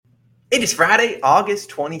It is Friday, August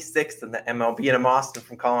 26th in the MLB, and I'm Austin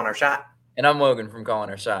from Calling Our Shot. And I'm Logan from Calling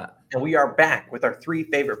Our Shot. And we are back with our three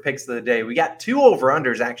favorite picks of the day. We got two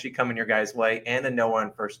over-unders actually coming your guys' way and a no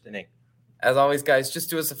on first inning. As always, guys, just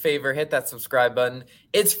do us a favor, hit that subscribe button.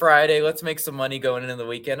 It's Friday. Let's make some money going into the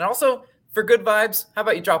weekend. And also, for good vibes, how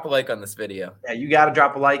about you drop a like on this video? Yeah, you got to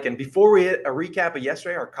drop a like. And before we hit a recap of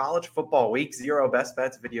yesterday, our college football week 0 best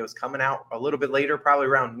bets video is coming out a little bit later, probably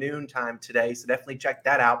around noon time today. So definitely check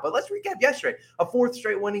that out. But let's recap yesterday. A fourth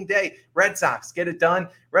straight winning day. Red Sox get it done.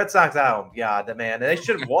 Red Sox, oh, God, man. They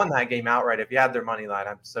should have won that game outright if you had their money line.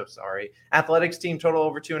 I'm so sorry. Athletics team total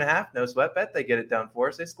over 2.5. No sweat bet. They get it done for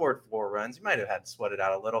us. They scored 4 runs. You might have had to sweat it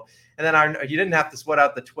out a little. And then you didn't have to sweat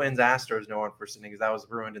out the Twins Astros no one first inning because that was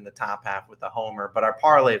ruined in the top half with the homer. But our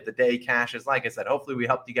parlay of the day cashes, like I said, hopefully we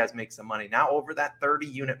helped you guys make some money. Now over that 30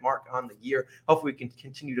 unit mark on the year. Hopefully we can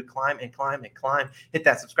continue to climb and climb and climb. Hit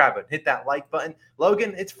that subscribe button. Hit that like button.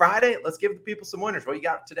 Logan, it's Friday. Let's give the people some winners. What you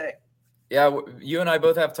got today? Yeah, you and I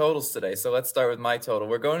both have totals today, so let's start with my total.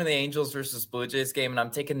 We're going to the Angels versus Blue Jays game, and I'm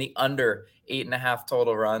taking the under 8.5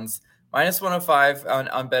 total runs. Minus 105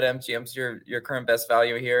 on BetMGM's your current best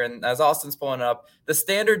value here. And as Austin's pulling up, the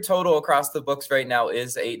standard total across the books right now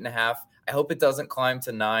is 8.5. I hope it doesn't climb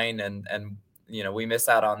to 9 and we miss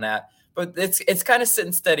out on that. But it's kind of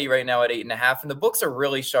sitting steady right now at 8.5, and the books are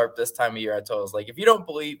really sharp this time of year at totals. Like, if you don't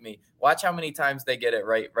believe me, watch how many times they get it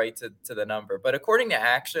right to the number. But according to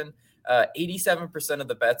Action, 87% of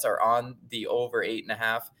the bets are on the over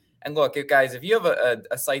 8.5. And look, guys, if you have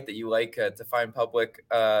a site that you like to find public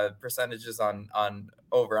percentages on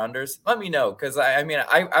over-unders, let me know. Because, I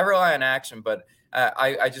rely on Action, but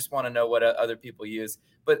I just want to know what other people use.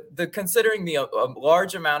 But considering the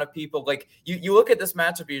large amount of people, like you look at this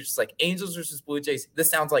matchup, you're just like Angels versus Blue Jays.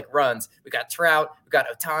 This sounds like runs. We got Trout, we got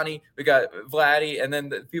Ohtani, we got Vladdy, and then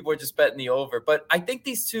the people are just betting the over. But I think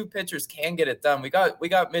these two pitchers can get it done. We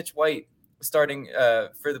got Mitch White starting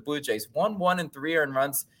for the Blue Jays. 1 and 3 earned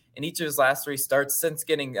runs in each of his last 3 starts since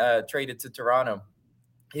getting traded to Toronto.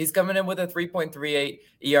 He's coming in with a 3.38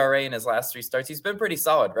 ERA in his last 3 starts. He's been pretty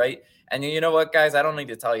solid, right? And you know what, guys? I don't need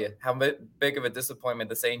to tell you how big of a disappointment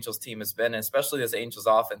this Angels team has been, especially this Angels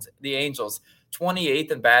offense. The Angels,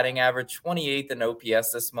 28th in batting average, 28th in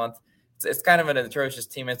OPS this month. It's kind of an atrocious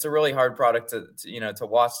team. It's a really hard product to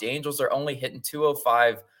watch. The Angels are only hitting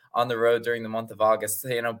 205 on the road during the month of August,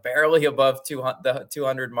 barely above the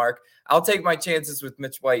 200 mark. I'll take my chances with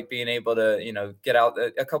Mitch White being able to, get out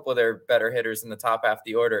a couple of their better hitters in the top half of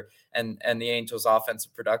the order and the Angels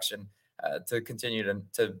offensive production to continue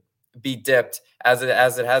to be dipped as it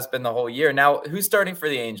has been the whole year. Now, who's starting for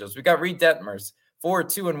the Angels? We got Reed Detmers, 4,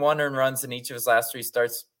 2, and 1 earned runs in each of his last 3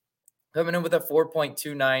 starts, coming in with a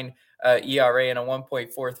 4.29 ERA and a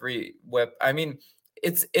 1.43 WHIP. I mean,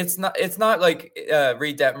 it's not like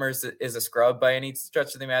Reed Detmers is a scrub by any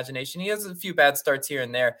stretch of the imagination. He has a few bad starts here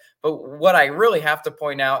and there, but what I really have to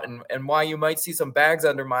point out and why you might see some bags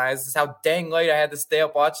under my eyes is how dang late I had to stay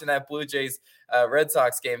up watching that Blue Jays Red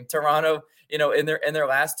Sox game. Toronto, in their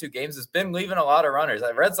last 2 games has been leaving a lot of runners.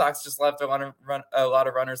 The Red Sox just left a lot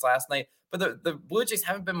of runners last night, but the Blue Jays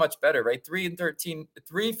haven't been much better, right? 3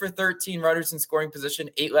 for 13 runners in scoring position,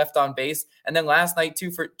 8 left on base, and then last night 2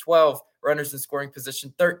 for 12 runners in scoring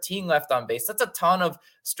position, 13 left on base. That's a ton of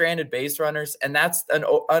stranded base runners, and that's an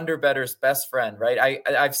under bettor's best friend, right?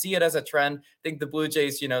 I see it as a trend. I think the Blue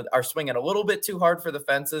Jays, are swinging a little bit too hard for the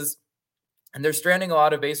fences, and they're stranding a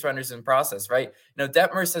lot of base runners in process, right?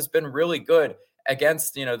 Detmers has been really good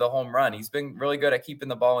against, the home run. He's been really good at keeping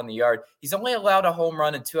the ball in the yard. He's only allowed a home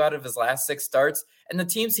run in 2 out of his last 6 starts, and the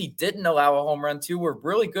teams he didn't allow a home run to were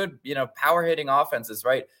really good, power hitting offenses,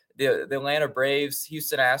 right? The Atlanta Braves,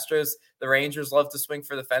 Houston Astros, the Rangers love to swing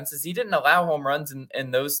for the fences. He didn't allow home runs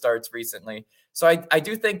in those starts recently. So I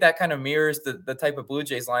do think that kind of mirrors the type of Blue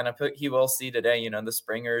Jays lineup he will see today. The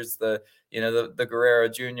Springers, the Guerrero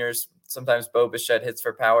Juniors, sometimes Bo Bichette hits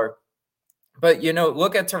for power. But,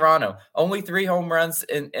 look at Toronto. Only 3 home runs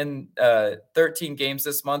in 13 games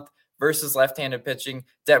this month versus left-handed pitching.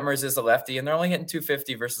 Detmers is a lefty, and they're only hitting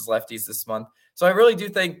 250 versus lefties this month. So I really do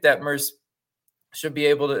think Detmers should be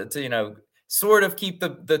able to sort of keep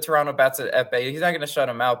the Toronto bats at bay. He's not going to shut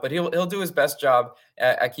them out, but he'll do his best job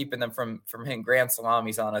at keeping them from hitting grand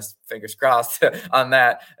salamis on us. Fingers crossed on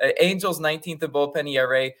that. Angels 19th in bullpen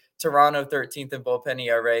ERA, Toronto 13th in bullpen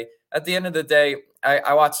ERA. At the end of the day,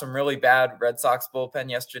 I watched some really bad Red Sox bullpen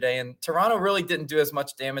yesterday, and Toronto really didn't do as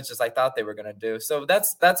much damage as I thought they were going to do. So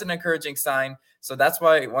that's an encouraging sign. So that's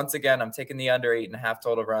why, once again, I'm taking the under 8.5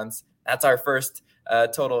 total runs. That's our first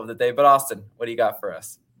total of the day. But Austin, what do you got for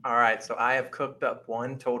us? All right, so I have cooked up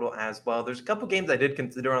one total as well. There's a couple games I did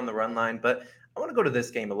consider on the run line, but I want to go to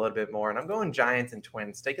this game a little bit more, and I'm going Giants and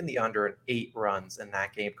Twins, taking the under in 8 runs in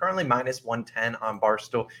that game. Currently minus 110 on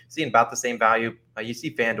Barstool, seeing about the same value. You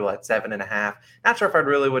see FanDuel at 7.5. Not sure if I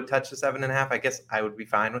really would touch the 7.5. I guess I would be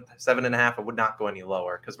fine with 7.5. I would not go any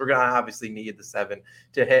lower because we're going to obviously need the 7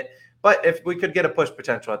 to hit. But if we could get a push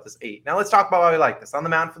potential at this 8. Now let's talk about why we like this. On the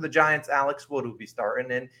mound for the Giants, Alex Wood will be starting,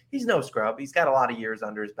 and he's no scrub. He's got a lot of years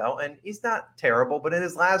under his belt, and he's not terrible. But in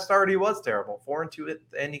his last start, he was terrible. 4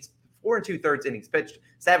 2/3 innings pitched,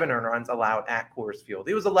 7 earned runs allowed at Coors Field.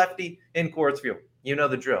 He was a lefty in Coors Field. You know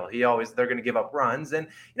the drill. They're going to give up runs. And,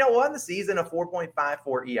 on the season, a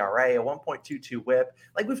 4.54 ERA, a 1.22 whip.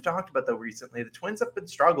 Like we've talked about, though, recently, the Twins have been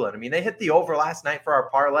struggling. I mean, they hit the over last night for our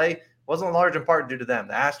parlay. Wasn't large in part due to them.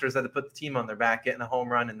 The Astros had to put the team on their back, getting a home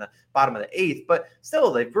run in the bottom of the 8th. But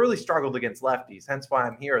still, they've really struggled against lefties. Hence why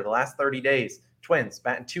I'm here. The last 30 days, Twins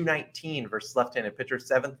batting .219 versus left-handed pitchers,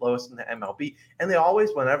 7th lowest in the MLB. And they always,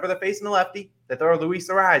 whenever they're facing a lefty, they throw Luis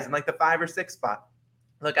Arraez in like the 5 or 6 spot.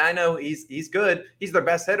 Look, I know he's good. He's their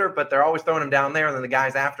best hitter, but they're always throwing him down there, and then the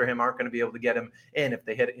guys after him aren't going to be able to get him in if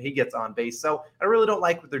they hit it. He gets on base. So I really don't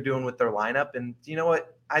like what they're doing with their lineup. And you know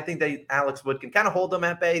what? I think Alex Wood can kind of hold them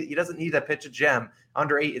at bay. He doesn't need to pitch a gem.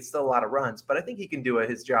 Under 8, it's still a lot of runs, but I think he can do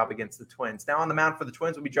his job against the Twins. Now on the mound for the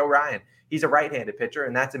Twins will be Joe Ryan. He's a right-handed pitcher,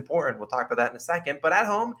 and that's important. We'll talk about that in a second. But at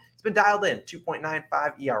home, he's been dialed in.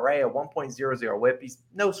 2.95 ERA, a 1.00 whip. He's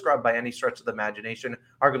no scrub by any stretch of the imagination.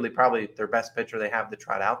 Arguably probably their best pitcher they have to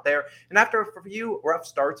trot out there. And after a few rough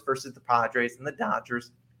starts versus the Padres and the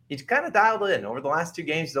Dodgers, he's kind of dialed in. Over the last 2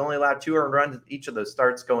 games, he's only allowed 2 earned runs in each of those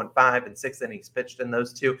starts, going 5 and 6 innings pitched in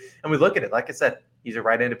those 2. And we look at it, like I said, he's a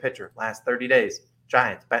right-handed pitcher. Last 30 days,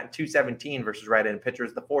 Giants batting .217 versus right-handed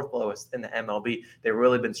pitchers, the 4th lowest in the MLB. They've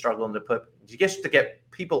really been struggling to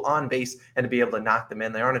get people on base and to be able to knock them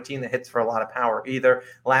in. They aren't a team that hits for a lot of power either.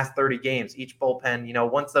 Last 30 games, each bullpen,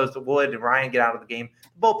 once those Wood and Ryan get out of the game,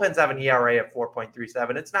 the bullpens have an ERA of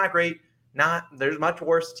 4.37. It's not great. There's much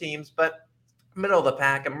worse teams, but middle of the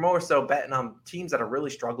pack. I'm more so betting on teams that are really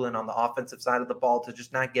struggling on the offensive side of the ball to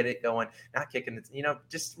just not get it going, not kicking it,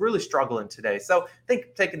 just really struggling today. So I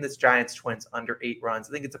think taking this Giants Twins under 8 runs,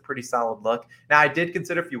 I think it's a pretty solid look. Now, I did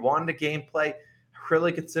consider, if you wanted a game play,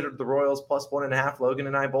 really considered the Royals plus 1.5. Logan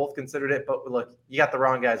and I both considered it, but look, you got the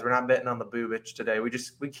wrong guys. We're not betting on the Bubich today.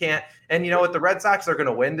 We can't. And you know what? The Red Sox are going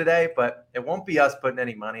to win today, but it won't be us putting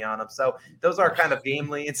any money on them. So those are kind of game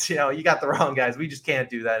leads. You got the wrong guys. We just can't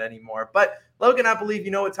do that anymore. But Logan, I believe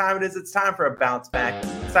you know what time it is. It's time for a bounce back.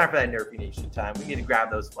 It's time for that Nerfy Nation time. We need to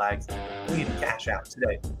grab those flags. We need to cash out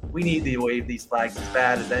today. We need to wave these flags as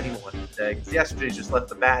bad as anyone today, because yesterday's just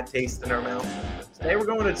left a bad taste in our mouth. Today we're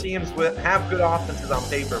going to teams have good offenses on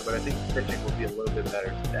paper, but I think the pitching will be a little bit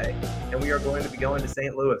better today. And we are going to be going to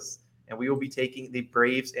St. Louis, and we will be taking the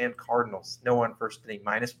Braves and Cardinals. No one first inning,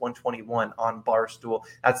 minus 121 on Barstool.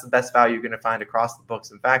 That's the best value you're going to find across the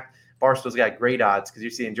books. In fact, Barstool's got great odds because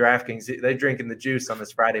you're seeing DraftKings, they're drinking the juice on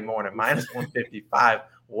this Friday morning, minus 155.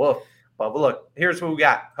 Woof. But look, here's what we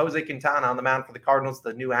got. Jose Quintana on the mound for the Cardinals,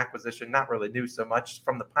 the new acquisition, not really new so much,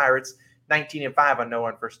 from the Pirates. 19-5 on no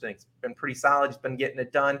one first innings. Been pretty solid. He's been getting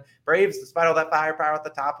it done. Braves, despite all that firepower at the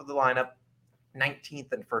top of the lineup,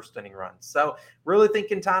 19th in first inning runs. So really think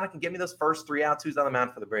Quintana can get me those first 3 outs. Who's on the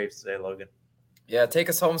mound for the Braves today, Logan? Yeah, take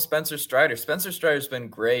us home, Spencer Strider. Spencer Strider's been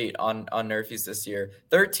great on Nerfies this year.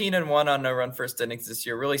 13-1 on no-run first innings this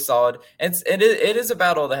year. Really solid. And it is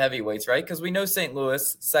about all the heavyweights, right? Because we know St.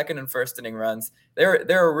 Louis, second and first inning runs. They're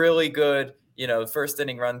a really good, first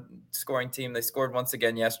inning run scoring team. They scored once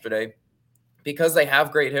again yesterday. Because they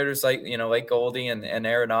have great hitters like Goldie and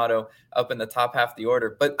Arenado up in the top half of the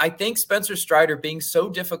order. But I think Spencer Strider, being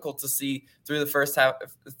so difficult to see through the first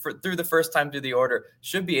time through the order,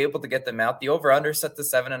 should be able to get them out. The over-under set to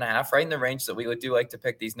 7.5, right in the range that we would do like to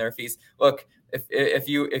pick these Nerfies. Look, if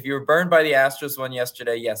you were burned by the Astros one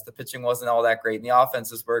yesterday, yes, the pitching wasn't all that great, and the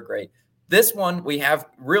offenses were great. This one, we have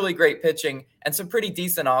really great pitching and some pretty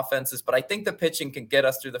decent offenses, but I think the pitching can get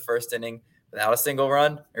us through the first inning without a single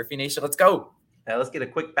run. Nerfy Nation, let's go. Let's get a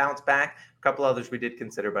quick bounce back. A couple others we did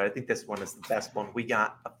consider, but I think this one is the best one we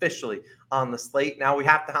got officially on the slate. Now we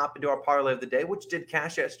have to hop into our parlay of the day, which did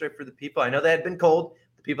cash yesterday for the people. I know they had been cold.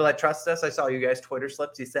 The people that trust us, I saw you guys' Twitter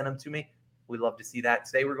slips. You sent them to me. We love to see that.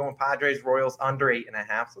 Today we're going Padres, Royals under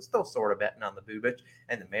 8.5. So still sort of betting on the Bubich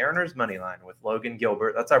and the Mariners money line with Logan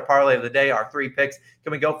Gilbert. That's our parlay of the day, our 3 picks.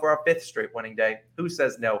 Can we go for our 5th straight winning day? Who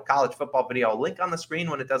says no? College football video. Link on the screen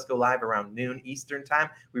when it does go live around noon Eastern time.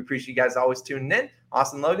 We appreciate you guys always tuning in.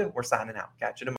 Austin, Logan, we're signing out. Catch you tomorrow.